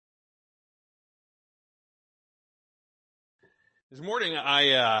This morning,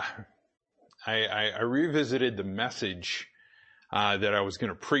 I revisited the message that I was going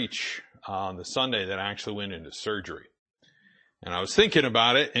to preach on the Sunday that I actually went into surgery, and I was thinking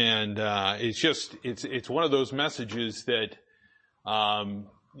about it, and it's one of those messages that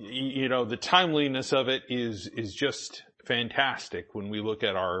the timeliness of it is just fantastic when we look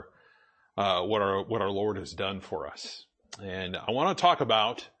at our what our Lord has done for us. And I want to talk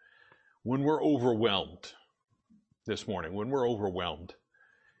about when we're overwhelmed. This morning, when we're overwhelmed.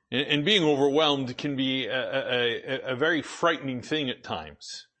 And being overwhelmed can be a very frightening thing at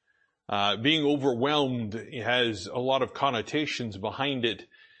times. Being overwhelmed has a lot of connotations behind it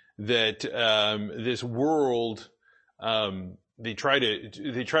that this world they try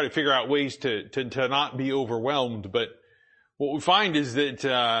to figure out ways to not be overwhelmed. But what we find is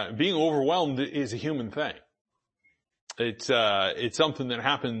that being overwhelmed is a human thing. It's something that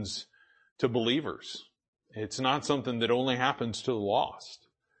happens to believers. It's not something that only happens to the lost.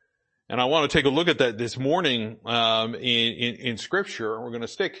 And I want to take a look at that this morning in Scripture. We're going to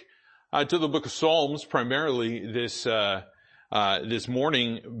stick to the book of Psalms primarily this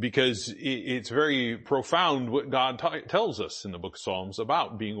morning because it's very profound what God tells us in the book of Psalms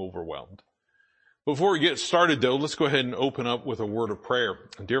about being overwhelmed. Before we get started, though, let's go ahead and open up with a word of prayer.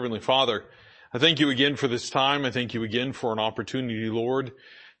 Dear Heavenly Father, I thank you again for this time. I thank you again for an opportunity, Lord,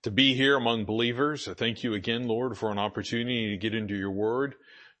 to be here among believers. I thank you again, Lord, for an opportunity to get into your word,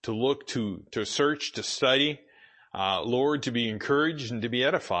 to look, to search, to study, Lord, to be encouraged and to be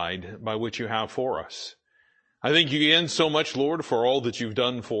edified by what you have for us. I thank you again so much, Lord, for all that you've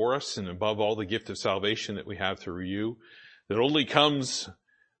done for us, and above all, the gift of salvation that we have through you, that only comes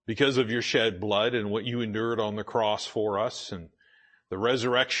because of your shed blood and what you endured on the cross for us, and the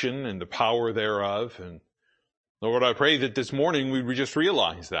resurrection and the power thereof. And Lord, I pray that this morning we would just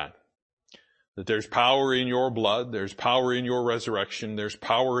realize that there's power in your blood, there's power in your resurrection, there's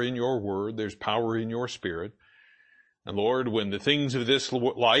power in your word, there's power in your spirit. And Lord, when the things of this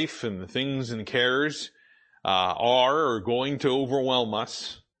life and the things and cares are going to overwhelm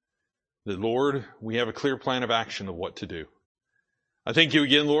us, that Lord, we have a clear plan of action of what to do. I thank you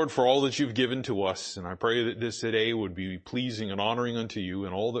again, Lord, for all that you've given to us, and I pray that this today would be pleasing and honoring unto you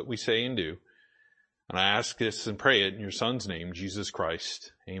in all that we say and do. And I ask this and pray it in your Son's name, Jesus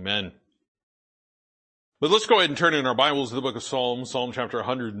Christ. Amen. But let's go ahead and turn in our Bibles to the book of Psalms, Psalm chapter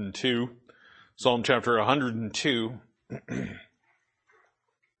 102. Psalm chapter 102.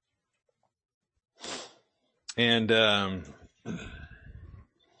 And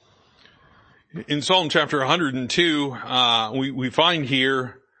in Psalm chapter 102, we find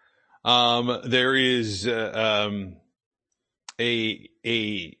here there is a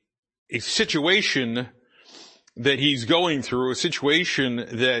situation that he's going through, a situation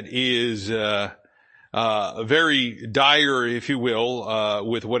that is very dire, if you will,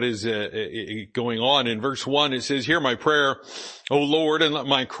 with what is going on. In verse 1, it says, "Hear my prayer, O Lord, and let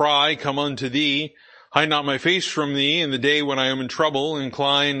my cry come unto thee. Hide not my face from thee in the day when I am in trouble.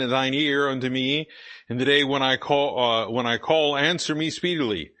 Incline thine ear unto me. In the day when I call, answer me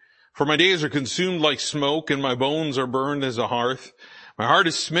speedily. For my days are consumed like smoke, and my bones are burned as a hearth. My heart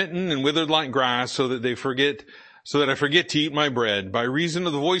is smitten and withered like grass, so that I forget to eat my bread. By reason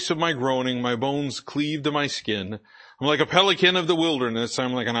of the voice of my groaning, my bones cleave to my skin. I'm like a pelican of the wilderness.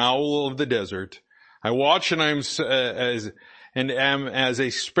 I'm like an owl of the desert. I watch and am as a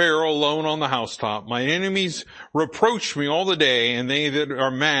sparrow alone on the housetop. My enemies reproach me all the day, and they that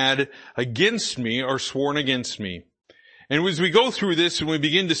are mad against me are sworn against me." And as we go through this and we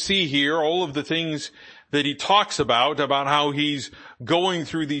begin to see here all of the things that he talks about how he's going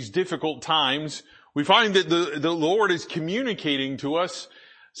through these difficult times, we find that the Lord is communicating to us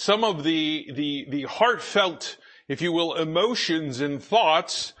some of the heartfelt, if you will, emotions and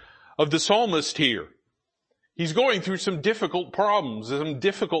thoughts of the psalmist here. He's going through some difficult problems, some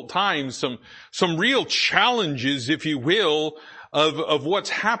difficult times, some real challenges, if you will, of what's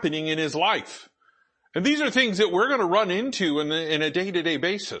happening in his life. And these are things that we're going to run into in a day-to-day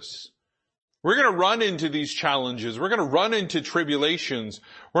basis. We're going to run into these challenges. We're going to run into tribulations.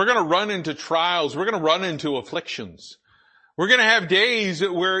 We're going to run into trials. We're going to run into afflictions. We're going to have days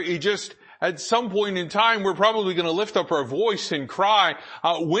where at some point in time, we're probably going to lift up our voice and cry,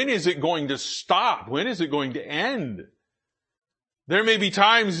 when is it going to stop? When is it going to end? There may be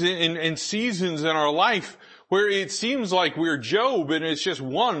times and seasons in our life where it seems like we're Job and it's just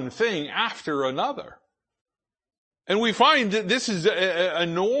one thing after another. And we find that this is a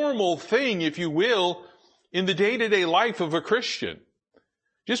normal thing, if you will, in the day-to-day life of a Christian.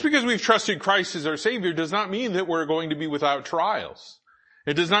 Just because we've trusted Christ as our Savior does not mean that we're going to be without trials.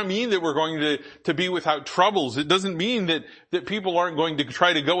 It does not mean that we're going to be without troubles. It doesn't mean that people aren't going to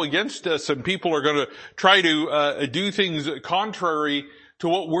try to go against us and people are going to try to do things contrary to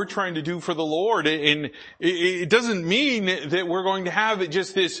what we're trying to do for the Lord. And it doesn't mean that we're going to have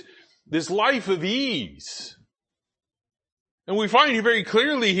just this life of ease. And we find here very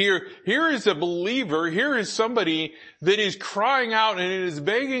clearly here is a believer, here is somebody that is crying out and it is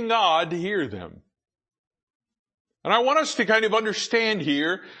begging God to hear them. And I want us to kind of understand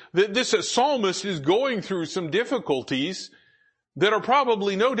here that this psalmist is going through some difficulties that are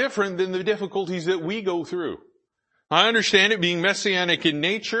probably no different than the difficulties that we go through. I understand it being messianic in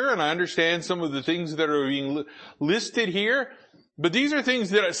nature, and I understand some of the things that are being listed here, but these are things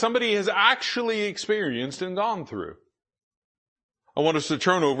that somebody has actually experienced and gone through. I want us to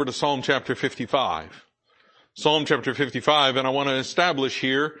turn over to Psalm chapter 55. Psalm chapter 55, and I want to establish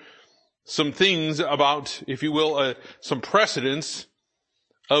here some things about, if you will, some precedents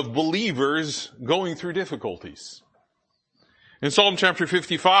of believers going through difficulties. In Psalm chapter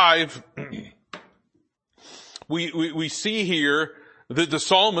 55, we see here that the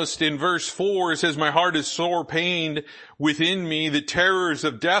psalmist in verse 4 says, "My heart is sore pained within me. The terrors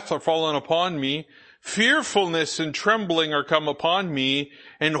of death are fallen upon me. Fearfulness and trembling are come upon me,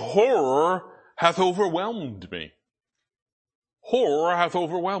 and horror hath overwhelmed me." Horror hath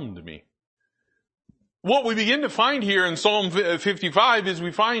overwhelmed me. What we begin to find here in Psalm 55 is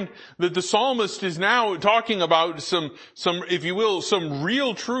we find that the psalmist is now talking about some, if you will, some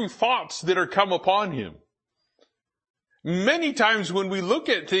real true thoughts that are come upon him. Many times when we look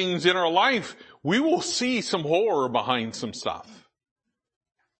at things in our life, we will see some horror behind some stuff.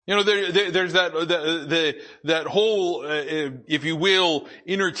 You know, there's that whole, if you will,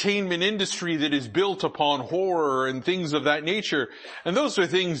 entertainment industry that is built upon horror and things of that nature. And those are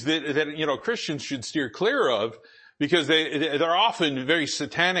things that you know, Christians should steer clear of, because they're often very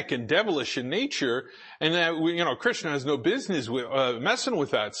satanic and devilish in nature. And that, you know, a Christian has no business with, messing with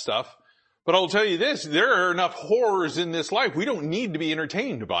that stuff. But I'll tell you this, there are enough horrors in this life. We don't need to be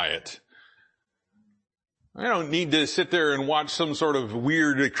entertained by it. I don't need to sit there and watch some sort of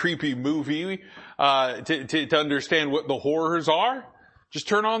weird, creepy movie to understand what the horrors are. Just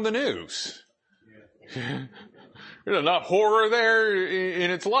turn on the news. There's enough horror there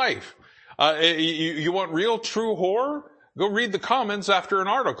in its life. You want real, true horror? Go read the comments after an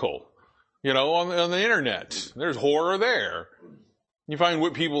article, you know, on the internet. There's horror there. You find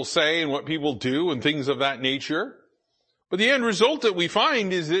what people say and what people do and things of that nature. But the end result that we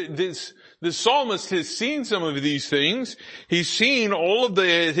find is that the psalmist has seen some of these things. He's seen all of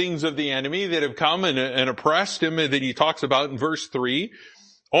the things of the enemy that have come and oppressed him, that he talks about in verse 3.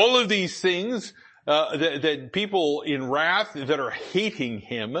 All of these things that people in wrath that are hating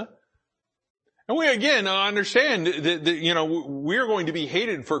him. And we again understand that you know, we're going to be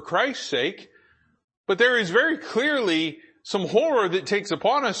hated for Christ's sake. But there is very clearly some horror that takes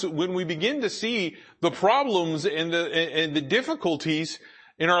upon us when we begin to see the problems and the difficulties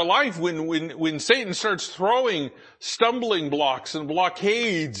in our life, when Satan starts throwing stumbling blocks and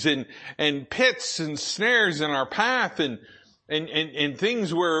blockades and pits and snares in our path and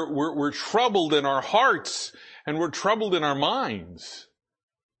things where we're troubled in our hearts and we're troubled in our minds.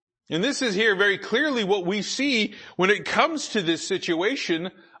 And this is here very clearly what we see when it comes to this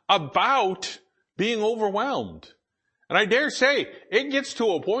situation about being overwhelmed. And I dare say it gets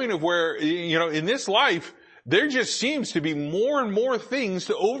to a point of where, you know, in this life, there just seems to be more and more things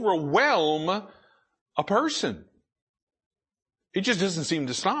to overwhelm a person. It just doesn't seem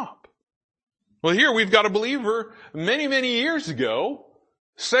to stop. Well, here we've got a believer many, many years ago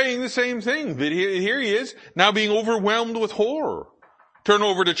saying the same thing, that here he is now being overwhelmed with horror. Turn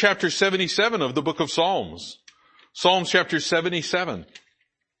over to chapter 77 of the book of Psalms. Psalms chapter 77.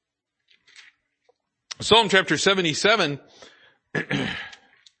 Psalm chapter 77, and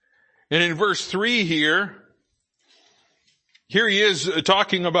in verse 3 here he is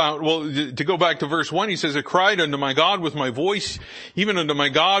talking about, well, to go back to verse 1, he says, "I cried unto my God with my voice, even unto my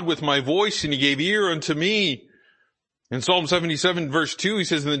God with my voice, and he gave ear unto me." In Psalm 77 verse 2, he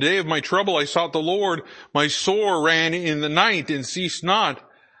says, "In the day of my trouble I sought the Lord, my sore ran in the night and ceased not.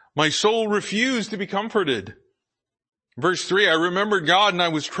 My soul refused to be comforted." Verse 3, "I remembered God and I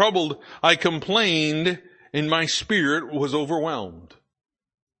was troubled. I complained and my spirit was overwhelmed."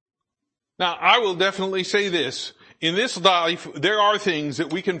 Now, I will definitely say this. In this life, there are things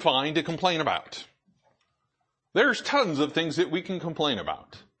that we can find to complain about. There's tons of things that we can complain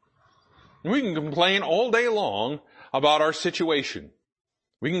about. We can complain all day long about our situation.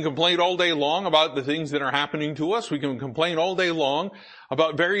 We can complain all day long about the things that are happening to us. We can complain all day long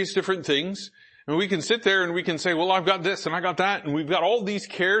about various different things. And we can sit there and we can say, well, I've got this and I got that, and we've got all these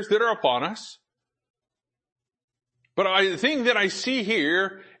cares that are upon us. But the thing that I see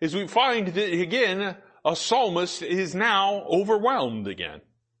here is we find that, again, a psalmist is now overwhelmed again.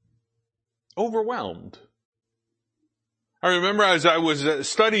 Overwhelmed. I remember as I was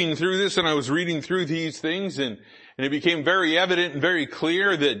studying through this and I was reading through these things, and it became very evident and very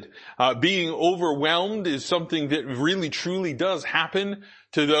clear that being overwhelmed is something that really truly does happen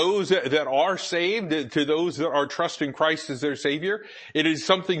to those that are saved, to those that are trusting Christ as their Savior. It is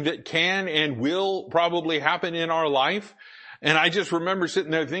something that can and will probably happen in our life. And I just remember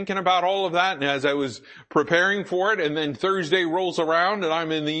sitting there thinking about all of that, and as I was preparing for it, and then Thursday rolls around and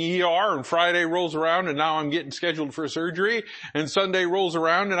I'm in the ER, and Friday rolls around and now I'm getting scheduled for surgery, and Sunday rolls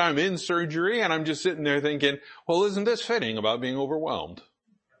around and I'm in surgery, and I'm just sitting there thinking, well, isn't this fitting about being overwhelmed?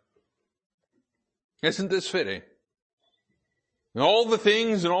 Isn't this fitting? And all the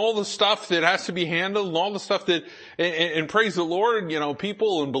things and all the stuff that has to be handled and all the stuff that, and praise the Lord,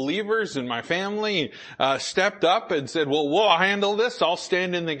 people and believers and my family, stepped up and said, well, we'll handle this. I'll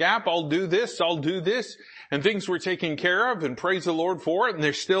stand in the gap. I'll do this. I'll do this. And things were taken care of, and praise the Lord for it. And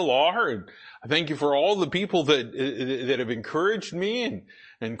there still are. And I thank you for all the people that have encouraged me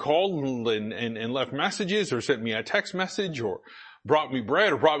and called and left messages or sent me a text message or brought me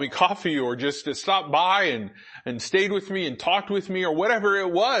bread or brought me coffee or just stopped by and stayed with me and talked with me or whatever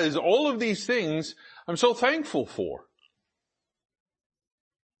it was. All of these things I'm so thankful for,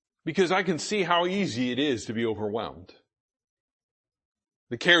 because I can see how easy it is to be overwhelmed.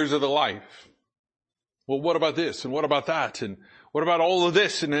 The cares of the life. Well, what about this and what about that, and what about all of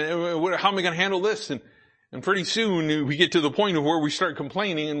this, and how am I going to handle this? And pretty soon we get to the point of where we start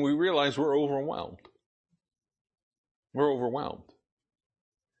complaining and we realize we're overwhelmed. We're overwhelmed.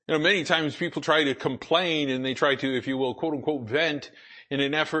 Many times people try to complain and they try to, if you will, quote unquote, vent in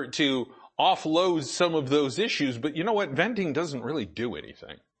an effort to offload some of those issues. But you know what? Venting doesn't really do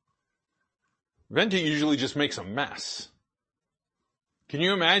anything. Venting usually just makes a mess. Can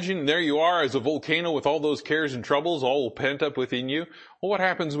you imagine there you are as a volcano with all those cares and troubles all pent up within you? Well, what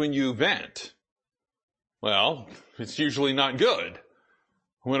happens when you vent? Well, it's usually not good.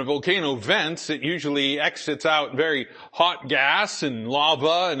 When a volcano vents, it usually exits out very hot gas and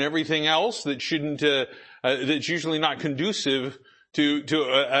lava and everything else that that's usually not conducive to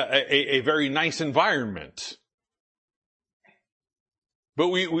a very nice environment. But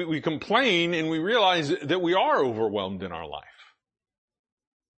we complain and we realize that we are overwhelmed in our life.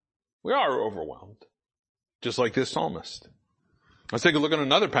 We are overwhelmed. Just like this psalmist. Let's take a look at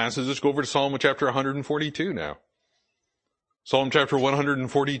another passage. Let's go over to Psalm chapter 142 now. Psalm chapter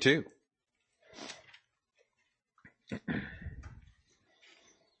 142.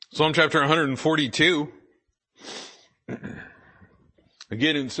 Psalm chapter 142.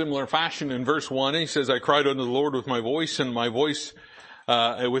 Again, in similar fashion, in verse 1, he says, I cried unto the Lord with my voice, and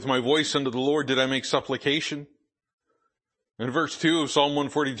with my voice unto the Lord did I make supplication. In verse 2 of Psalm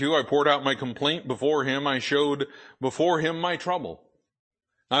 142, I poured out my complaint before him. I showed before him my trouble.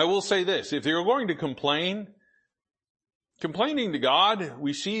 Now, I will say this, if you're going to complaining to God,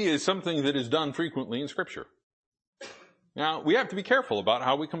 we see is something that is done frequently in Scripture. Now, we have to be careful about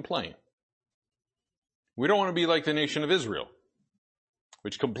how we complain. We don't want to be like the nation of Israel,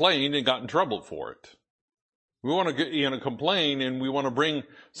 which complained and got in trouble for it. We want to complain and we want to bring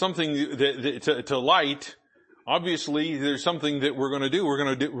something to light. Obviously, there's something that we're going to do. We're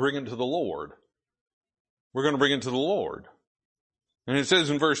going to bring it to the Lord. We're going to bring it to the Lord. And it says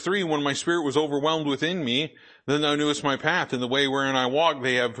in verse 3, when my spirit was overwhelmed within me, then thou knewest my path, and the way wherein I walk,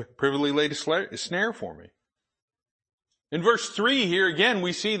 they have privily laid a snare for me. In verse 3 here again,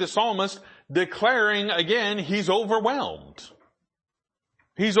 we see the psalmist declaring again, he's overwhelmed.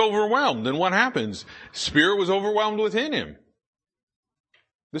 He's overwhelmed. And what happens? Spirit was overwhelmed within him.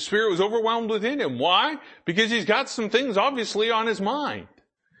 The Spirit was overwhelmed within him. Why? Because he's got some things obviously on his mind.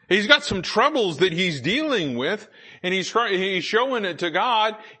 He's got some troubles that he's dealing with, and he's showing it to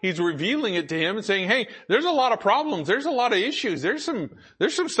God. He's revealing it to him and saying, hey, there's a lot of problems. There's a lot of issues. There's some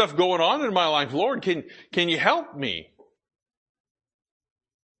stuff going on in my life. Lord, can you help me?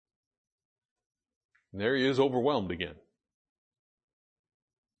 And there he is, overwhelmed again.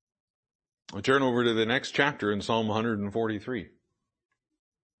 I'll turn over to the next chapter in Psalm 143.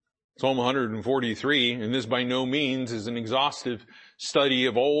 Psalm 143, and this by no means is an exhaustive study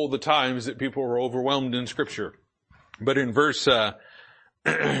of all the times that people were overwhelmed in Scripture. But in verse 1,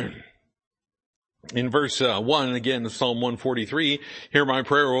 again, of Psalm 143, hear my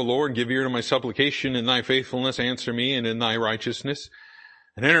prayer, O Lord, give ear to my supplication, in thy faithfulness answer me, and in thy righteousness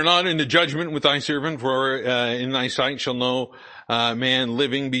And enter not into judgment with thy servant, for in thy sight shall no man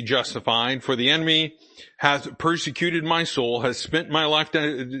living be justified. For the enemy hath persecuted my soul, has spent my life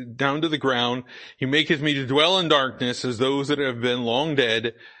down to the ground. He maketh me to dwell in darkness as those that have been long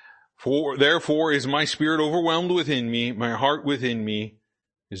dead. For therefore is my spirit overwhelmed within me, my heart within me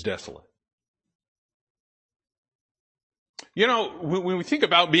is desolate. You know, when we think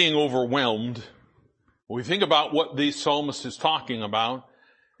about being overwhelmed, when we think about what the psalmist is talking about,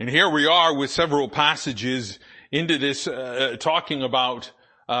 and here we are with several passages into this, talking about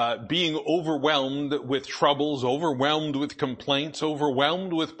being overwhelmed with troubles, overwhelmed with complaints,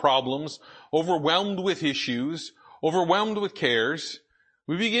 overwhelmed with problems, overwhelmed with issues, overwhelmed with cares.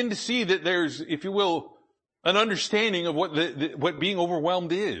 We begin to see that there's, if you will, an understanding of what being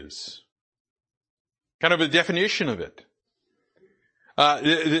overwhelmed is. Kind of a definition of it.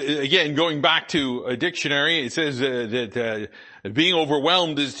 Again, going back to a dictionary, it says that being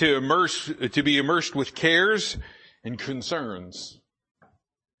overwhelmed is to be immersed with cares and concerns.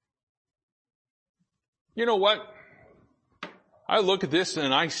 You know what? I look at this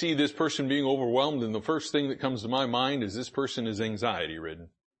and I see this person being overwhelmed, and the first thing that comes to my mind is this person is anxiety ridden.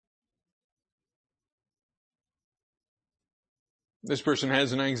 This person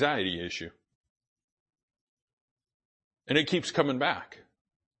has an anxiety issue. And it keeps coming back.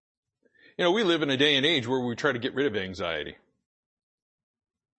 You know, we live in a day and age where we try to get rid of anxiety.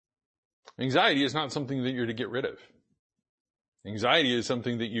 Anxiety is not something that you're to get rid of. Anxiety is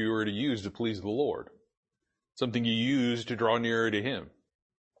something that you are to use to please the Lord. Something you use to draw nearer to Him.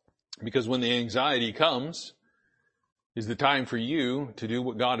 Because when the anxiety comes, is the time for you to do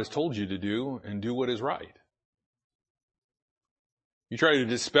what God has told you to do and do what is right. You try to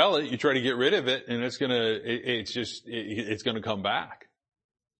dispel it, you try to get rid of it, and it's gonna come back.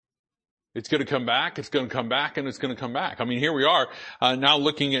 It's gonna come back, it's gonna come back, and it's gonna come back. I mean, here we are, now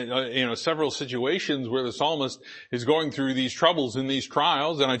looking at, several situations where the psalmist is going through these troubles and these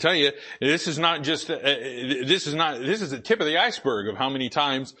trials, and I tell you, this is the tip of the iceberg of how many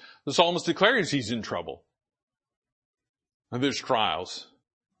times the psalmist declares he's in trouble. And there's trials.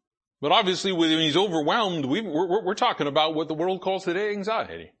 But obviously when he's overwhelmed, we're talking about what the world calls today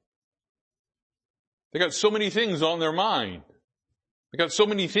anxiety. They got so many things on their mind. They got so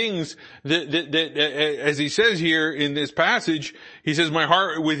many things that as he says here in this passage, he says, my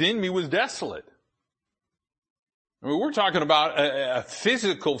heart within me was desolate. I mean, we're talking about a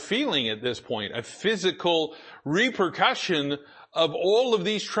physical feeling at this point, a physical repercussion of all of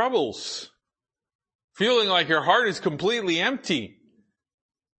these troubles. Feeling like your heart is completely empty.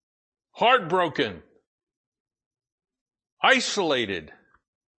 Heartbroken, isolated,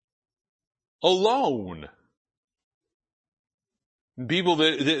 alone. People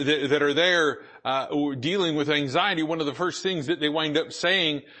that are there dealing with anxiety, one of the first things that they wind up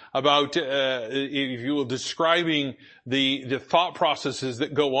saying about, if you will, describing the thought processes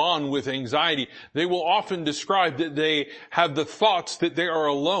that go on with anxiety, they will often describe that they have the thoughts that they are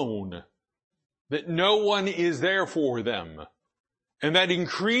alone, that no one is there for them. And that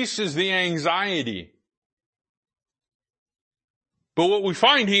increases the anxiety. But what we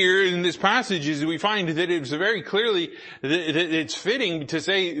find here in this passage is we find that it's very clearly that it's fitting to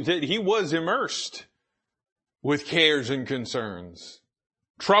say that he was immersed with cares and concerns,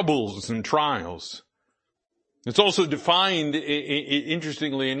 troubles and trials. It's also defined,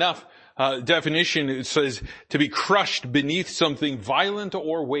 interestingly enough, definition, it says to be crushed beneath something violent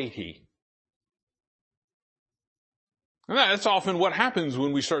or weighty. And that's often what happens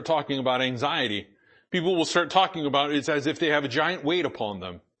when we start talking about anxiety. People will start talking about it. It's as if they have a giant weight upon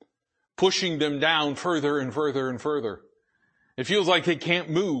them, pushing them down further and further and further. It feels like they can't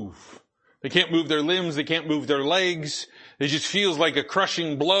move. They can't move their limbs. They can't move their legs. It just feels like a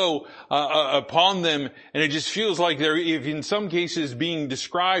crushing blow upon them. And it just feels like they're, if in some cases being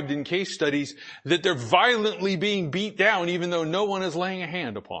described in case studies, that they're violently being beat down even though no one is laying a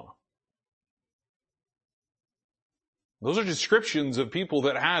hand upon them. Those are descriptions of people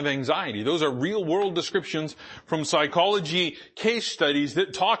that have anxiety. Those are real world descriptions from psychology case studies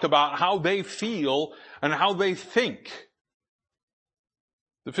that talk about how they feel and how they think.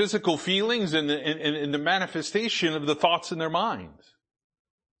 The physical feelings and the manifestation of the thoughts in their minds.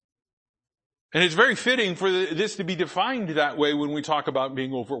 And it's very fitting for this to be defined that way when we talk about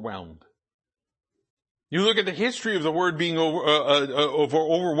being overwhelmed. You look at the history of the word being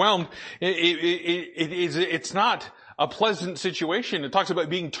overwhelmed, it's not a pleasant situation. It talks about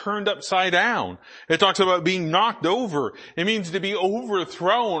being turned upside down. It talks about being knocked over. It means to be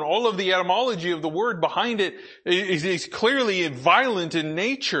overthrown. All of the etymology of the word behind it is clearly violent in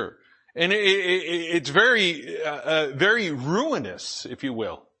nature. And it's very, very ruinous, if you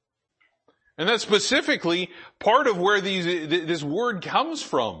will. And that's specifically part of where this word comes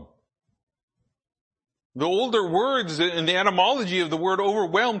from. The older words and the etymology of the word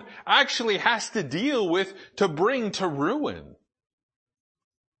overwhelmed actually has to deal with to bring to ruin.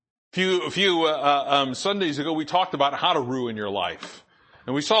 A few Sundays ago, we talked about how to ruin your life.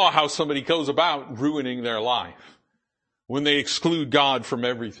 And we saw how somebody goes about ruining their life. When they exclude God from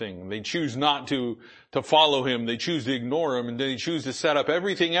everything, they choose not to follow Him, they choose to ignore Him, and they choose to set up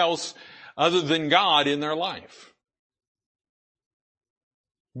everything else other than God in their life.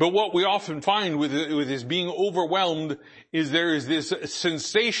 But what we often find with this being overwhelmed is there is this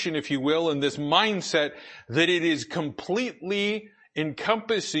sensation, if you will, and this mindset that it is completely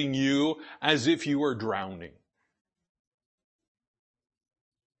encompassing you as if you are drowning.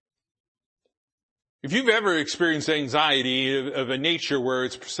 If you've ever experienced anxiety of a nature where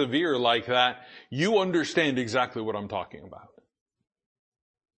it's severe like that, you understand exactly what I'm talking about.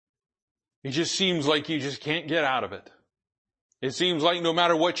 It just seems like you just can't get out of it. It seems like no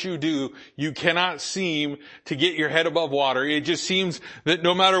matter what you do, you cannot seem to get your head above water. It just seems that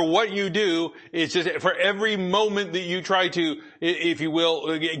no matter what you do, it's just for every moment that you try to, if you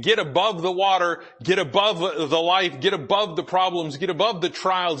will, get above the water, get above the life, get above the problems, get above the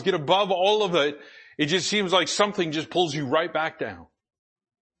trials, get above all of it, it just seems like something just pulls you right back down.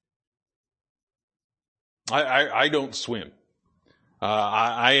 I don't swim.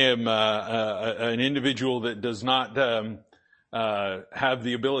 I am an individual that does not have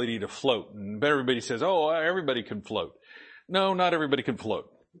the ability to float. And everybody says, oh, everybody can float. No, not everybody can float.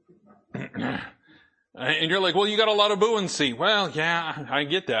 And you're like, well, you got a lot of buoyancy. Well, yeah, I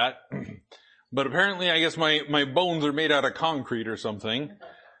get that. But apparently, I guess my bones are made out of concrete or something.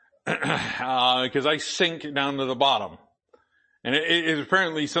 Because I sink down to the bottom. And it is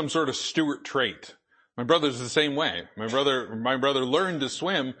apparently some sort of Stewart trait. My brother's the same way. My brother learned to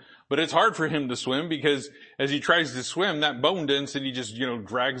swim, but it's hard for him to swim because as he tries to swim, that bone density just,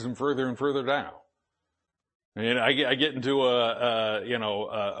 drags him further and further down. And I get into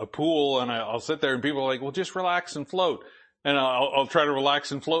a pool and I'll sit there and people are like, well, just relax and float. And I'll try to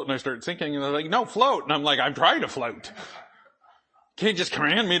relax and float and I start sinking and they're like, no, float. And I'm like, I'm trying to float. Can't just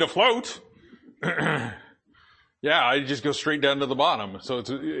command me to float. Yeah, I just go straight down to the bottom. So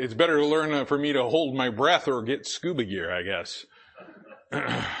it's better to learn for me to hold my breath or get scuba gear, I guess.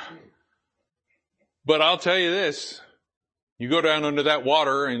 But I'll tell you this. You go down under that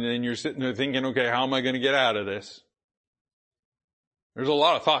water and then you're sitting there thinking, okay, how am I going to get out of this? There's a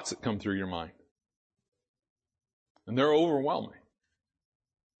lot of thoughts that come through your mind. And they're overwhelming.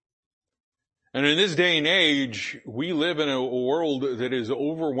 And in this day and age, we live in a world that is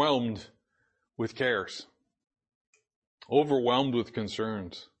overwhelmed with cares, overwhelmed with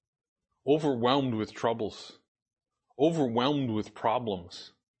concerns, overwhelmed with troubles, overwhelmed with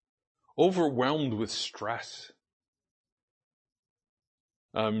problems, overwhelmed with stress.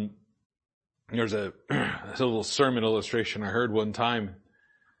 There's a little sermon illustration I heard one time.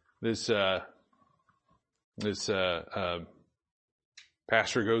 This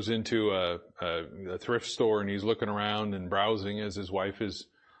pastor goes into a thrift store and he's looking around and browsing as his wife is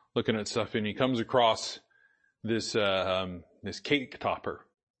looking at stuff, and he comes across this cake topper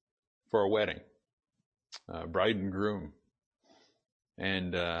for a wedding, bride and groom,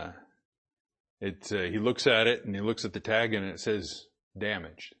 and he looks at it and he looks at the tag and it says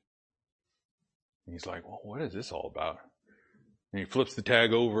damaged. And he's like, well, what is this all about? And he flips the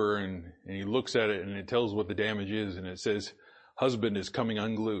tag over and he looks at it and it tells what the damage is, and it says, husband is coming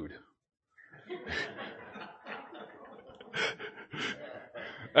unglued.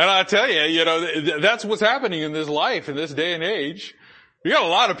 And I tell you, that's what's happening in this life, in this day and age. You got a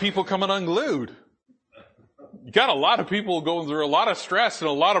lot of people coming unglued. You got a lot of people going through a lot of stress and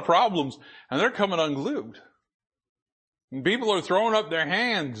a lot of problems, and they're coming unglued. And people are throwing up their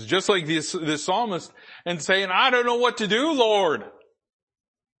hands, just like this psalmist, and saying, I don't know what to do, Lord.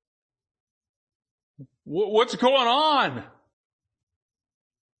 What's going on?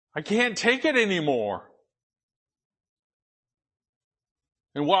 I can't take it anymore.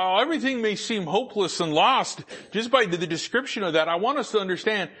 And while everything may seem hopeless and lost, just by the description of that, I want us to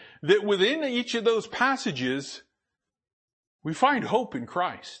understand that within each of those passages, we find hope in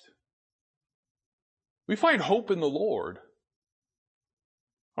Christ. We find hope in the Lord.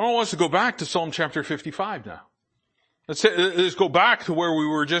 I want us to go back to Psalm chapter 55 now. Let's go back to where we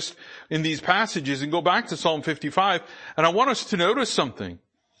were just in these passages and go back to Psalm 55. And I want us to notice something.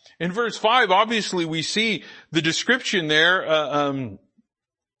 In verse 5, obviously we see the description there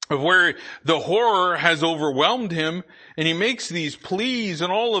of where the horror has overwhelmed him, and he makes these pleas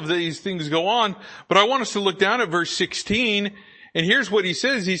and all of these things go on. But I want us to look down at verse 16, and here's what he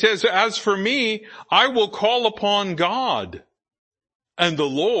says. He says, as for me, I will call upon God, and the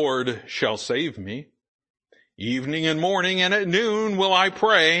Lord shall save me. Evening and morning and at noon will I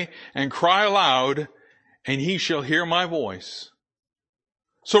pray and cry aloud, and he shall hear my voice.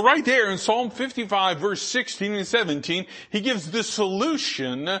 So right there in Psalm 55 verse 16 and 17, he gives the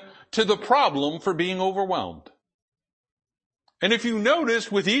solution to the problem for being overwhelmed. And if you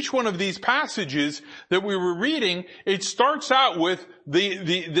notice with each one of these passages that we were reading, it starts out with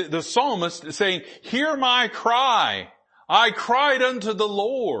the psalmist saying, hear my cry. I cried unto the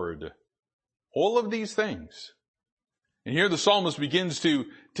Lord. All of these things. And here the psalmist begins to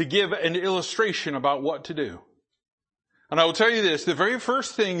give an illustration about what to do. And I will tell you this, the very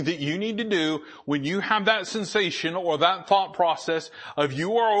first thing that you need to do when you have that sensation or that thought process of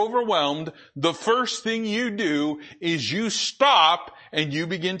you are overwhelmed, the first thing you do is you stop and you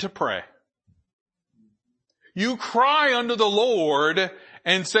begin to pray. You cry unto the Lord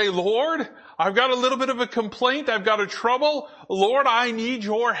and say, Lord, I've got a little bit of a complaint. I've got a trouble. Lord, I need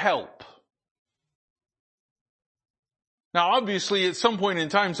your help. Now, obviously, at some point in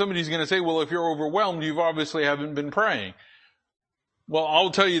time, somebody's going to say, well, if you're overwhelmed, you obviously haven't been praying. Well,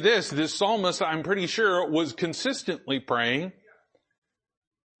 I'll tell you this psalmist, I'm pretty sure, was consistently praying,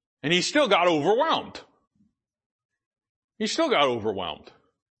 and he still got overwhelmed. He still got overwhelmed.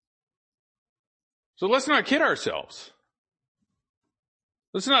 So let's not kid ourselves.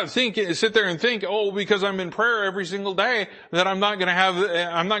 Let's not sit there and think, oh, because I'm in prayer every single day, that I'm not going to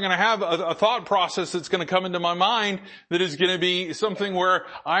have a thought process that's going to come into my mind that is going to be something where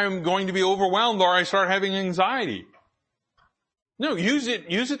I'm going to be overwhelmed or I start having anxiety. No, use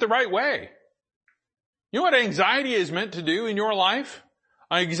it the right way. You know what anxiety is meant to do in your life?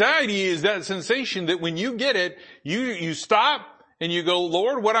 Anxiety is that sensation that when you get it, you stop and you go,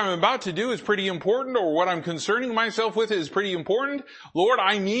 Lord, what I'm about to do is pretty important, or what I'm concerning myself with is pretty important. Lord,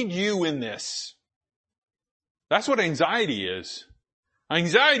 I need you in this. That's what anxiety is.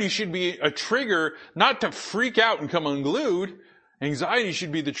 Anxiety should be a trigger not to freak out and come unglued. Anxiety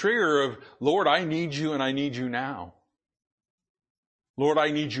should be the trigger of, Lord, I need you and I need you now. Lord,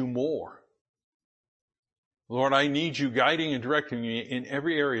 I need you more. Lord, I need you guiding and directing me in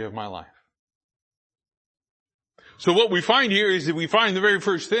every area of my life. So what we find here is that we find the very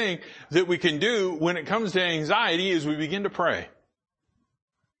first thing that we can do when it comes to anxiety is we begin to pray.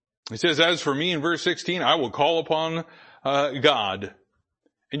 It says, as for me in verse 16, I will call upon God.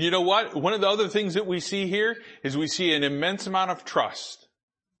 And you know what? One of the other things that we see here is we see an immense amount of trust.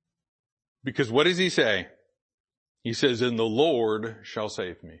 Because what does he say? He says, and the Lord shall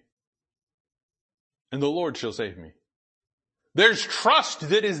save me. And the Lord shall save me. There's trust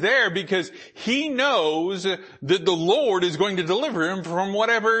that is there because he knows that the Lord is going to deliver him from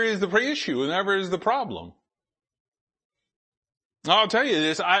whatever is the issue, whatever is the problem. I'll tell you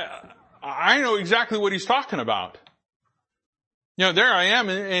this, I know exactly what he's talking about. You know, there I am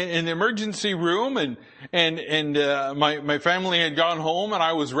in the emergency room and my family had gone home and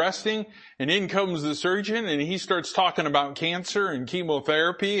I was resting, and in comes the surgeon and he starts talking about cancer and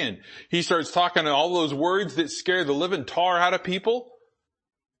chemotherapy, and he starts talking all those words that scare the living tar out of people.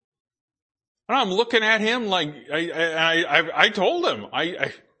 And I'm looking at him like, I told him,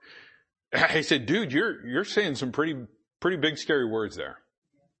 I said, dude, you're saying some pretty big scary words there.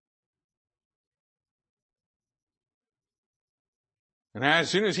 And as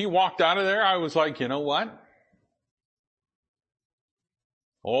soon as he walked out of there, I was like, you know what?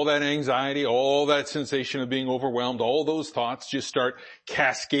 All that anxiety, all that sensation of being overwhelmed, all those thoughts just start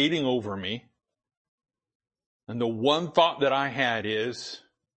cascading over me. And the one thought that I had is,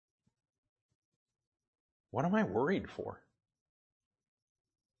 what am I worried for?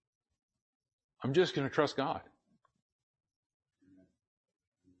 I'm just going to trust God.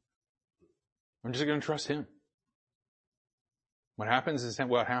 I'm just going to trust him. What happens is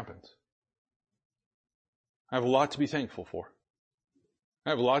what happens. I have a lot to be thankful for. I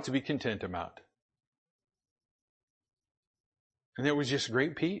have a lot to be content about. And there was just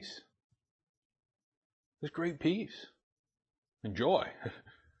great peace. There's great peace and joy,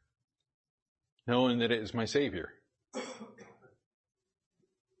 knowing that it is my Savior.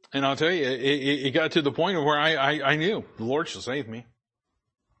 And I'll tell you, it got to the point of where I knew the Lord shall save me.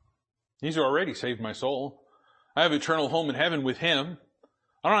 He's already saved my soul. I have eternal home in heaven with him.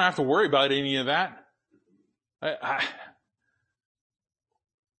 I don't have to worry about any of that.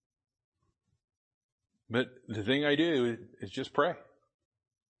 But the thing I do is just pray.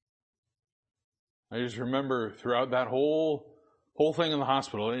 I just remember throughout that whole Whole thing in the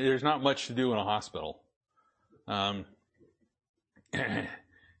hospital. There's not much to do in a hospital. And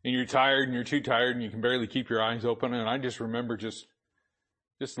you're tired and you're too tired and you can barely keep your eyes open. And I just remember just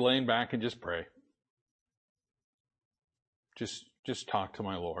laying back and just pray. Just talk to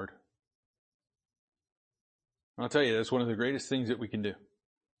my Lord. I'll tell you, that's one of the greatest things that we can do.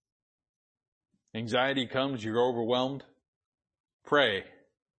 Anxiety comes, you're overwhelmed. Pray,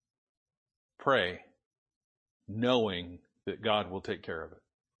 knowing that God will take care of it.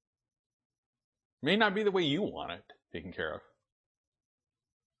 It may not be the way you want it taken care of.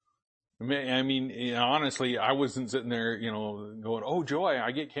 I mean, honestly, I wasn't sitting there, going, oh joy,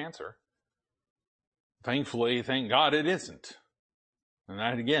 I get cancer. Thankfully, thank God it isn't. And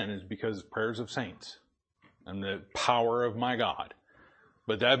that again is because of prayers of saints and the power of my God.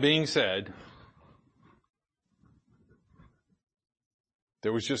 But that being said,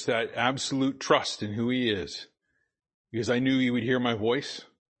 there was just that absolute trust in who He is. Because I knew He would hear my voice.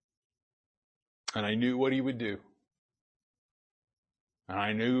 And I knew what He would do. And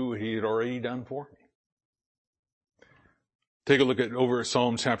I knew what He had already done for me. Take a look at over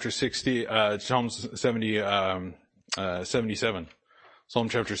Psalm chapter 60, Psalm 77. Psalm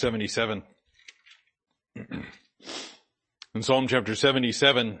chapter 77. In Psalm chapter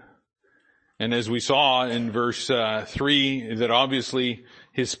 77, and as we saw in verse 3, that obviously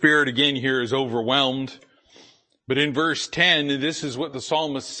his spirit again here is overwhelmed. But in verse 10, this is what the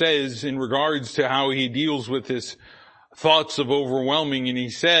psalmist says in regards to how he deals with his thoughts of overwhelming. And he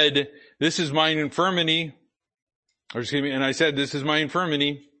said, this is mine infirmity. And I said, this is my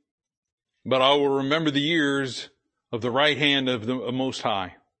infirmity, but I will remember the years of the right hand of the Most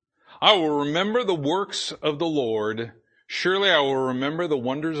High. I will remember the works of the Lord. Surely I will remember the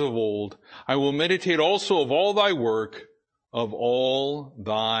wonders of old. I will meditate also of all thy work, of all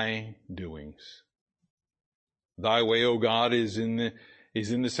thy doings. Thy way, O God, is in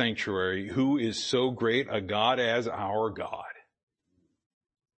the sanctuary. Who is so great a God as our God?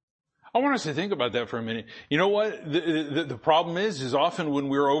 I want us to think about that for a minute. You know what? The problem is often when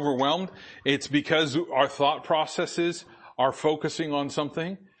we're overwhelmed, it's because our thought processes are focusing on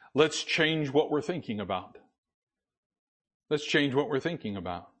something. Let's change what we're thinking about. Let's change what we're thinking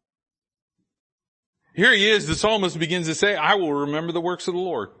about. Here he is, the psalmist begins to say, I will remember the works of the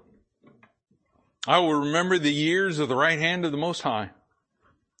Lord. I will remember the years of the right hand of the Most High.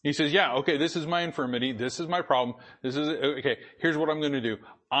 He says, yeah, okay, this is my infirmity. This is my problem. Okay, here's what I'm going to do.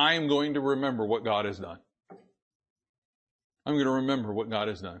 I'm going to remember what God has done. I'm going to remember what God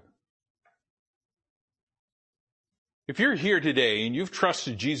has done. If you're here today and you've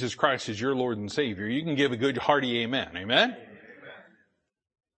trusted Jesus Christ as your Lord and Savior, you can give a good hearty amen. Amen?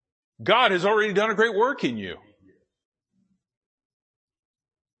 God has already done a great work in you.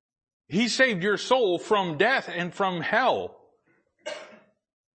 He saved your soul from death and from hell.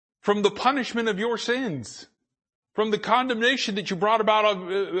 From the punishment of your sins. From the condemnation that you brought about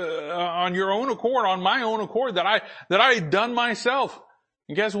on your own accord, on my own accord, that I had done myself.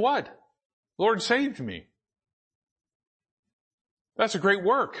 And guess what? The Lord saved me. That's a great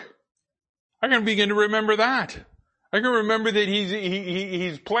work. I can begin to remember that. I can remember that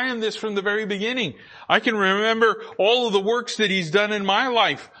He's planned this from the very beginning. I can remember all of the works that He's done in my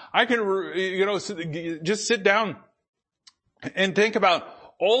life. I can, just sit down and think about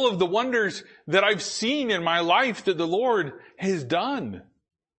all of the wonders that I've seen in my life that the Lord has done.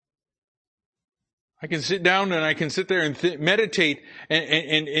 I can sit down and I can sit there and meditate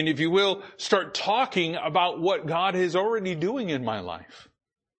and if you will, start talking about what God is already doing in my life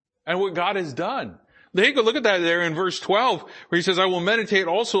and what God has done. Take a look at that there in verse 12 where he says, I will meditate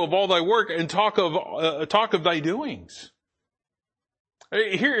also of all thy work and talk of thy doings.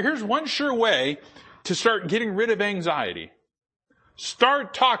 Here's one sure way to start getting rid of anxiety.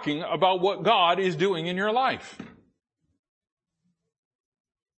 Start talking about what God is doing in your life.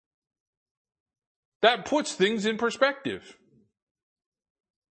 That puts things in perspective.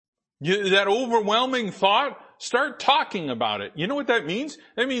 That overwhelming thought, start talking about it. You know what that means?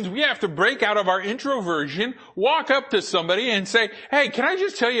 That means we have to break out of our introversion, walk up to somebody and say, hey, can I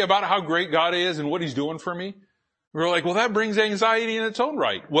just tell you about how great God is and what He's doing for me? We're like, well, that brings anxiety in its own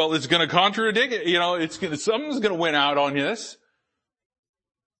right. Well, it's going to contradict it. Something's going to win out on this.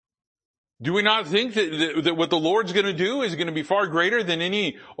 Do we not think that what the Lord's going to do is going to be far greater than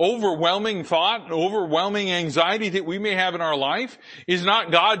any overwhelming thought, overwhelming anxiety that we may have in our life? Is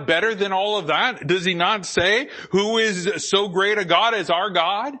not God better than all of that? Does He not say, who is so great a God as our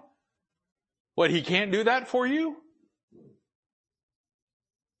God? What, He can't do that for you?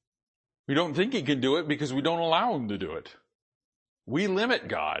 We don't think He can do it because we don't allow Him to do it. We limit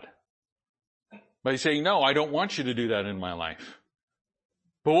God by saying, no, I don't want you to do that in my life.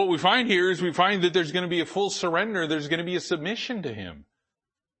 But what we find here is we find that there's going to be a full surrender. There's going to be a submission to Him.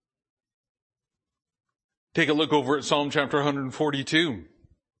 Take a look over at Psalm chapter 142.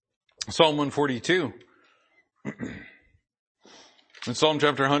 Psalm 142. In Psalm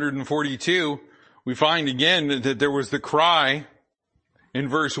chapter 142, we find again that there was the cry in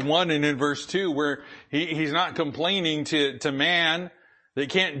verse 1 and in verse 2 where he's not complaining to man that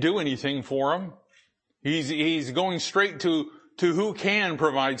can't do anything for him. He's going straight to who can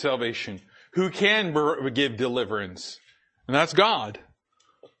provide salvation, who can give deliverance, and that's God.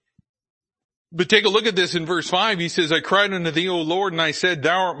 But take a look at this in verse 5. He says, I cried unto thee, O Lord, and I said,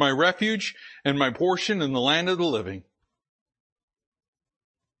 thou art my refuge and my portion in the land of the living.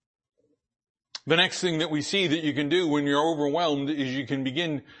 The next thing that we see that you can do when you're overwhelmed is you can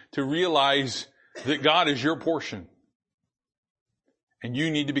begin to realize that God is your portion. And you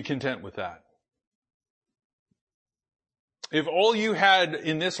need to be content with that. If all you had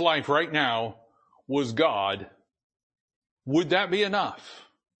in this life right now was God, would that be enough?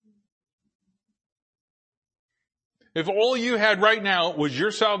 If all you had right now was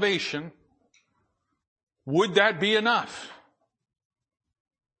your salvation, would that be enough?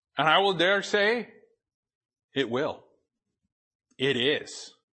 And I will dare say, it will. It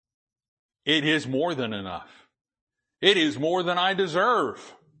is. It is more than enough. It is more than I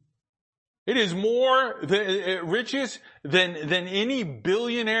deserve. It is more riches than any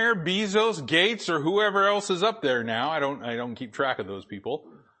billionaire, Bezos, Gates, or whoever else is up there now. I don't keep track of those people.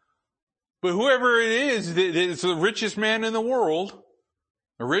 But whoever it is, it's the richest man in the world,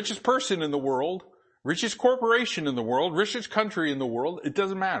 the richest person in the world, richest corporation in the world, richest country in the world, it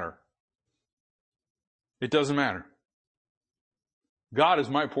doesn't matter. It doesn't matter. God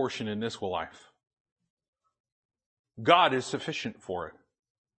is my portion in this life. God is sufficient for it.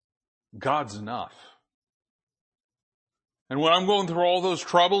 God's enough. And when I'm going through all those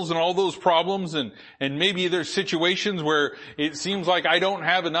troubles and all those problems and maybe there's situations where it seems like I don't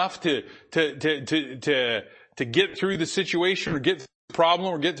have enough to get through the situation or get through the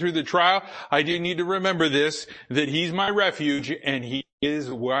problem or get through the trial, I do need to remember this, that He's my refuge and He is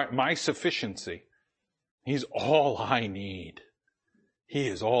my sufficiency. He's all I need. He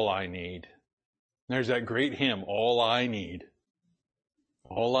is all I need. There's that great hymn, All I Need.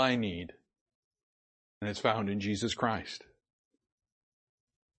 All I need. And it's found in Jesus Christ.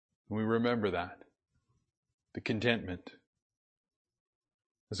 We remember that. The contentment.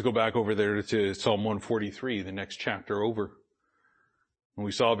 Let's go back over there to Psalm 143, the next chapter over. And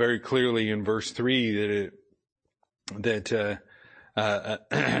we saw very clearly in verse 3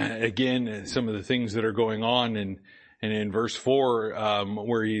 again, some of the things that are going on and in verse 4,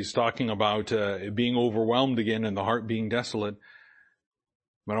 where he's talking about being overwhelmed again and the heart being desolate.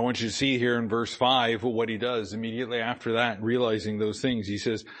 But I want you to see here in verse 5 what he does immediately after that, realizing those things. He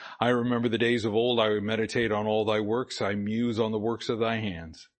says, I remember the days of old, I meditate on all thy works, I muse on the works of thy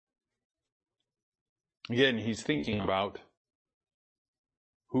hands. Again, he's thinking about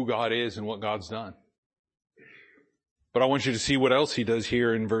who God is and what God's done. But I want you to see what else he does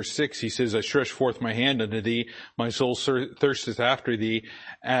here in verse 6. He says, I stretch forth my hand unto thee, my soul thirsteth after thee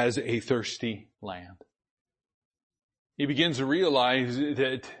as a thirsty land. He begins to realize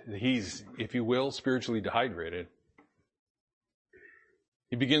that he's, if you will, spiritually dehydrated.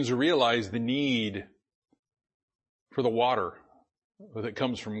 He begins to realize the need for the water that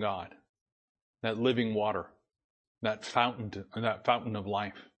comes from God, that living water, that fountain of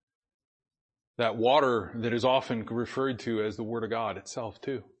life, that water that is often referred to as the Word of God itself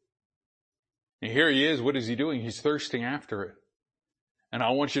too. And here he is. What is he doing? He's thirsting after it. And I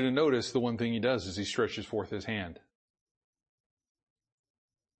want you to notice the one thing he does is he stretches forth his hand.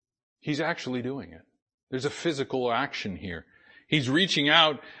 He's actually doing it. There's a physical action here. He's reaching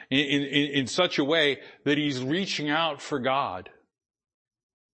out in such a way that he's reaching out for God.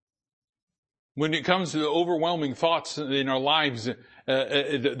 When it comes to the overwhelming thoughts in our lives,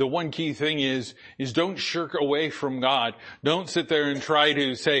 the one key thing is don't shirk away from God. Don't sit there and try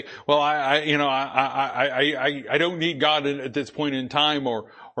to say, well, I don't need God at this point in time,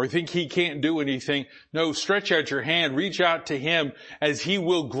 or think He can't do anything. No, stretch out your hand, reach out to Him as He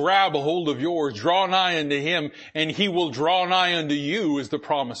will grab a hold of yours. Draw nigh unto Him and He will draw nigh unto you, is the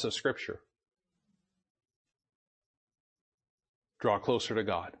promise of Scripture. Draw closer to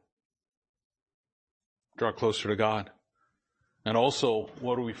God. Draw closer to God. And also,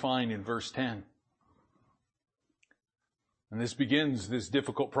 what do we find in verse 10? And this begins this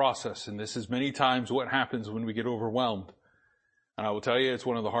difficult process, and this is many times what happens when we get overwhelmed. And I will tell you, it's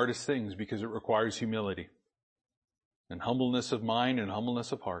one of the hardest things because it requires humility and humbleness of mind and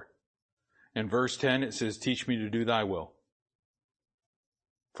humbleness of heart. In verse 10, it says, teach me to do thy will.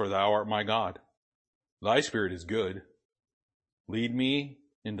 for thou art my God. Thy spirit is good. Lead me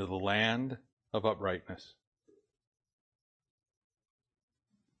into the land of uprightness.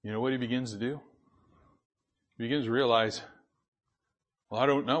 You know what he begins to do? He begins to realize, well, I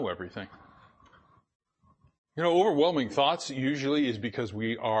don't know everything. You know, overwhelming thoughts usually is because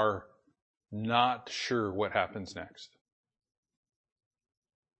we are not sure what happens next.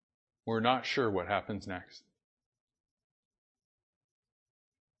 We're not sure what happens next.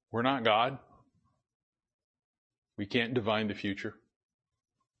 We're not God. We can't divine the future.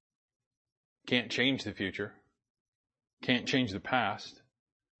 Can't change the future. Can't change the past.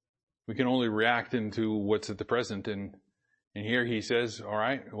 We can only react into what's at the present. And here he says, all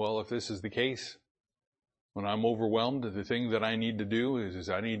right, well, if this is the case, when I'm overwhelmed, the thing that I need to do is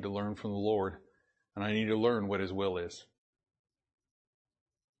I need to learn from the Lord, and I need to learn what his will is.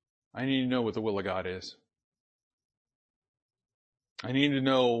 I need to know what the will of God is. I need to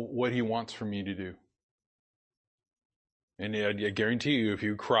know what he wants for me to do. And I guarantee you, if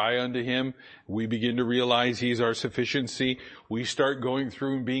you cry unto him, we begin to realize he's our sufficiency. We start going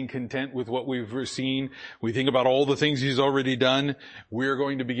through and being content with what we've seen. We think about all the things he's already done. We're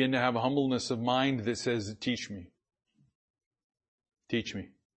going to begin to have a humbleness of mind that says, teach me. Teach me.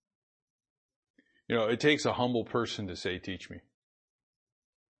 You know, it takes a humble person to say, teach me.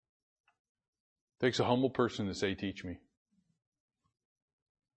 It takes a humble person to say, teach me.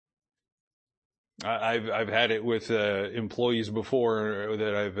 I've had it with employees before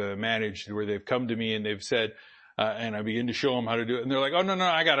that I've managed where they've come to me and they've said, and I begin to show them how to do it, and they're like, "Oh no,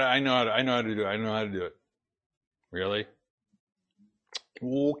 I know how to do it. I know how to do it." Really?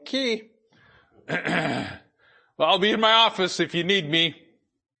 Okay. Well, I'll be in my office if you need me. A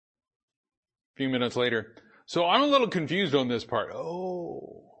few minutes later. So I'm a little confused on this part.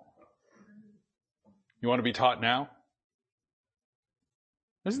 Oh. You want to be taught now?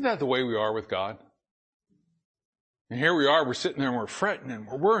 Isn't that the way we are with God? And here we are, we're sitting there and we're fretting and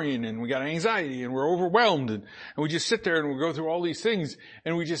we're worrying and we got anxiety and we're overwhelmed and we just sit there and we go through all these things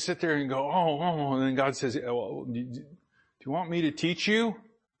and we just sit there and go, oh, and then God says, well, do you want me to teach you?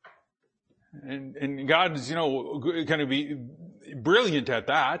 And God's, kind of be brilliant at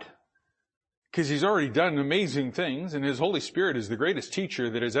that because he's already done amazing things, and his Holy Spirit is the greatest teacher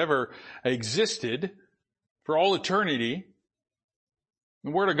that has ever existed for all eternity.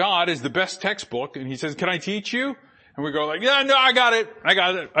 The Word of God is the best textbook, and he says, can I teach you? And we go like, yeah, no, I got it.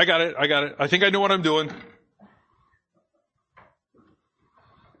 I think I know what I'm doing.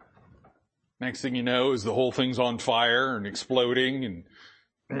 Next thing you know is the whole thing's on fire and exploding,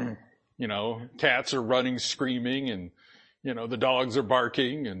 and, cats are running, screaming, and, the dogs are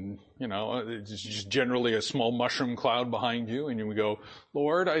barking, and, it's just generally a small mushroom cloud behind you, and we go,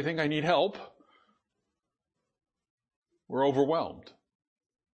 Lord, I think I need help. We're overwhelmed.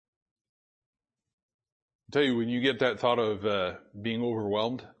 I tell you, when you get that thought of being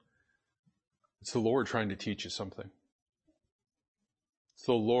overwhelmed, it's the Lord trying to teach you something. It's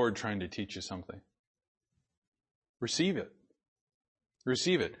the Lord trying to teach you something. Receive it.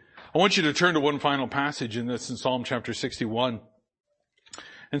 Receive it. I want you to turn to one final passage in this in Psalm chapter 61.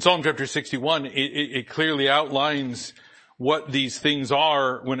 In Psalm chapter 61, it clearly outlines what these things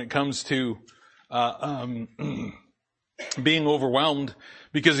are when it comes to being overwhelmed.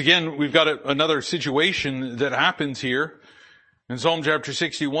 Because again, we've got another situation that happens here in Psalm chapter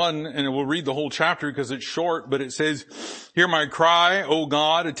 61, and we'll read the whole chapter because it's short, but it says, hear my cry, O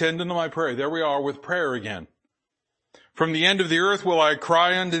God, attend unto my prayer. There we are with prayer again. From the end of the earth will I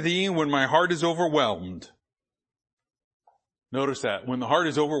cry unto thee when my heart is overwhelmed. Notice that. When the heart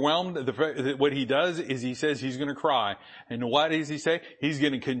is overwhelmed, what he does is he says he's going to cry. And what does he say? He's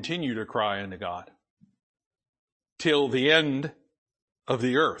going to continue to cry unto God till the end of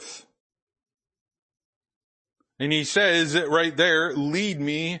the earth. And he says right there, lead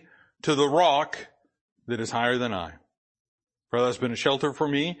me to the rock that is higher than I. For thou hast been a shelter for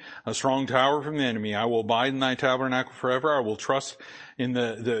me, a strong tower from the enemy. I will abide in thy tabernacle forever. I will trust in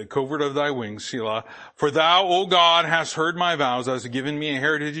the covert of thy wings, Selah. For thou, O God, hast heard my vows. Thou hast given me a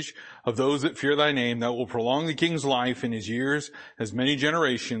heritage of those that fear thy name. Thou wilt prolong the king's life in his years as many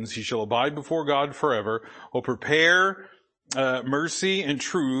generations. He shall abide before God forever. O prepare mercy and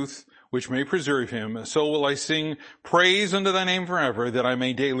truth, which may preserve him. So will I sing praise unto thy name forever, that I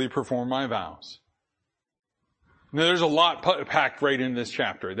may daily perform my vows. Now, there's a lot packed right in this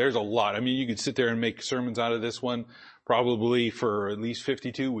chapter. There's a lot. I mean, you could sit there and make sermons out of this one probably for at least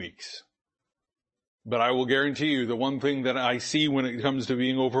 52 weeks. But I will guarantee you the one thing that I see when it comes to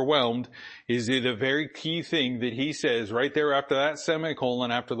being overwhelmed is the very key thing that he says right there after that semicolon,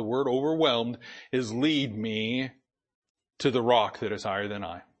 after the word overwhelmed, is lead me to the rock that is higher than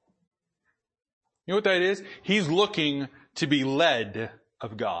I. You know what that is? He's looking to be led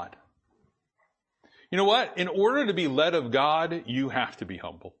of God. You know what? In order to be led of God, you have to be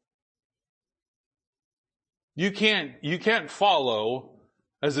humble. You can't follow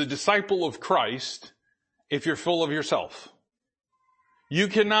as a disciple of Christ if you're full of yourself. You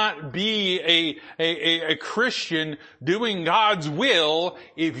cannot be a Christian doing God's will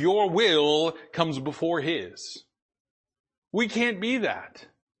if your will comes before His. We can't be that.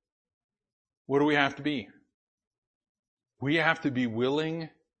 What do we have to be? We have to be willing,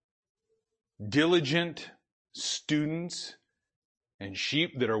 diligent students and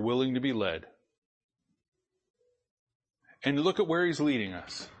sheep that are willing to be led. And look at where He's leading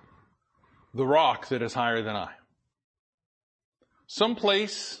us. The rock that is higher than I. Some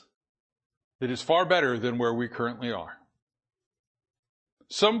place that is far better than where we currently are.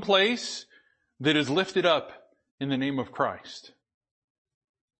 Some place that is lifted up in the name of Christ.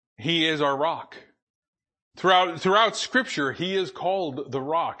 He is our rock. Throughout Scripture, He is called the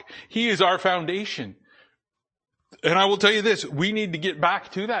rock. He is our foundation. And I will tell you this, we need to get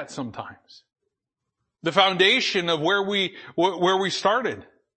back to that sometimes. The foundation of where we started.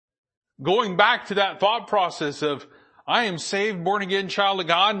 Going back to that thought process of, I am saved, born again, child of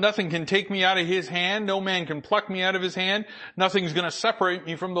God. Nothing can take me out of His hand. No man can pluck me out of His hand. Nothing's going to separate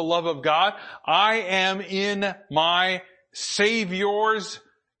me from the love of God. I am in my Savior's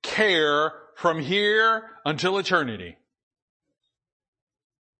care from here until eternity.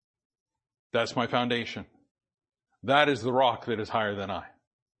 That's my foundation. That is the rock that is higher than I.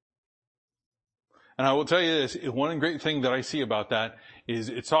 And I will tell you this, one great thing that I see about that is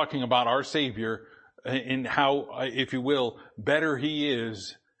it's talking about our Savior and how, if you will, better He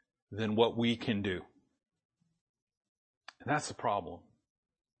is than what we can do. And that's the problem.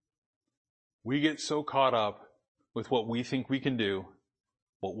 We get so caught up with what we think we can do,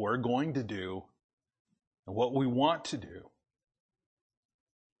 what we're going to do, and what we want to do,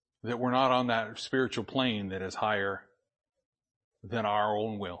 that we're not on that spiritual plane that is higher than our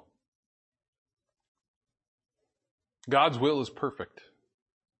own will. God's will is perfect.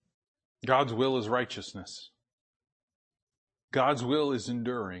 God's will is righteousness. God's will is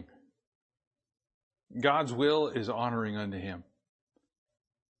enduring. God's will is honoring unto Him.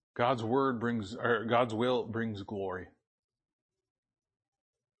 God's will brings glory.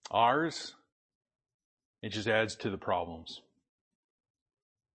 Ours, it just adds to the problems.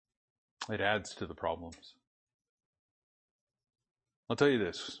 It adds to the problems. I'll tell you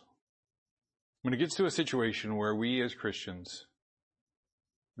this. When it gets to a situation where we as Christians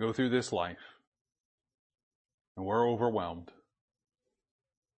go through this life and we're overwhelmed,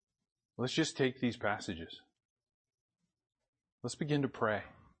 let's just take these passages. Let's begin to pray.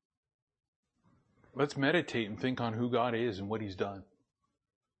 Let's meditate and think on who God is and what He's done.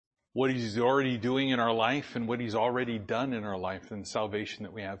 What He's already doing in our life and what He's already done in our life and the salvation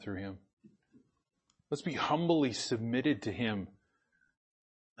that we have through Him. Let's be humbly submitted to Him,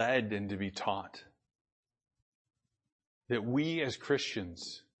 led and to be taught. That we as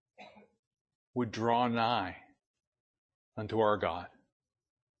Christians would draw nigh unto our God.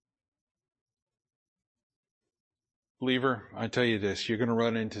 Believer, I tell you this, you're going to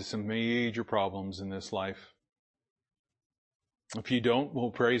run into some major problems in this life. If you don't,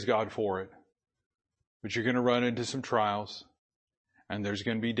 we'll praise God for it. But you're going to run into some trials, and there's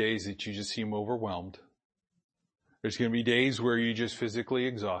going to be days that you just seem overwhelmed. There's going to be days where you're just physically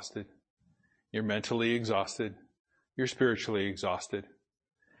exhausted. You're mentally exhausted. You're spiritually exhausted.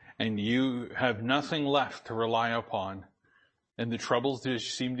 And you have nothing left to rely upon. And the troubles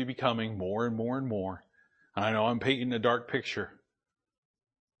just seem to be coming more and more and more. And I know I'm painting a dark picture,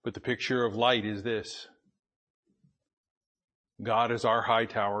 but the picture of light is this. God is our high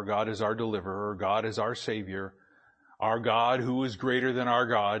tower. God is our deliverer. God is our Savior. Our God who is greater than our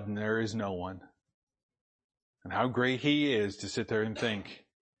God, and there is no one. And how great He is to sit there and think.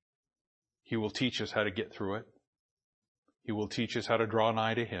 He will teach us how to get through it. He will teach us how to draw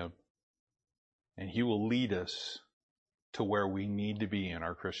nigh to Him. And He will lead us to where we need to be in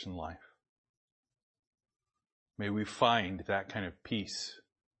our Christian life. May we find that kind of peace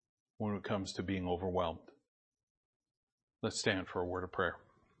when it comes to being overwhelmed. Let's stand for a word of prayer.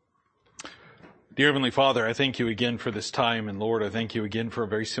 Dear Heavenly Father, I thank You again for this time. And Lord, I thank You again for a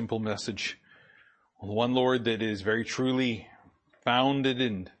very simple message. One, Lord, that is very truly founded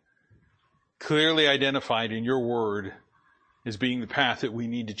and clearly identified in Your word as being the path that we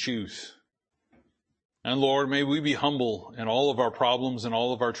need to choose. And Lord, may we be humble in all of our problems and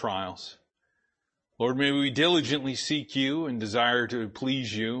all of our trials. Lord, may we diligently seek You and desire to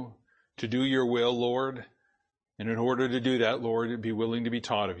please You, to do Your will, Lord, And in order to do that, Lord, be willing to be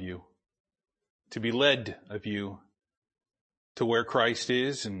taught of you, to be led of you to where Christ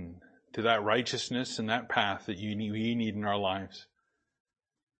is and to that righteousness and that path that we need in our lives.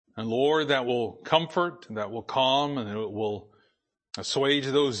 And Lord, that will comfort, that will calm, and it will assuage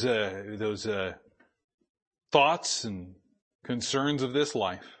those thoughts and concerns of this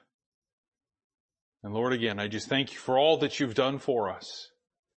life. And Lord, again, I just thank you for all that you've done for us.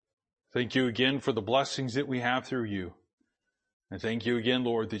 Thank you again for the blessings that we have through you. And thank you again,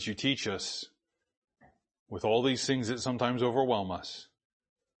 Lord, that you teach us with all these things that sometimes overwhelm us.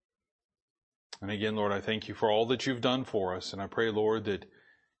 And again, Lord, I thank you for all that you've done for us. And I pray, Lord, that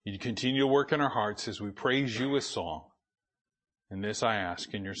you continue to work in our hearts as we praise you with song. And this I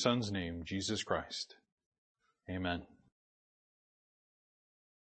ask in your Son's name, Jesus Christ. Amen.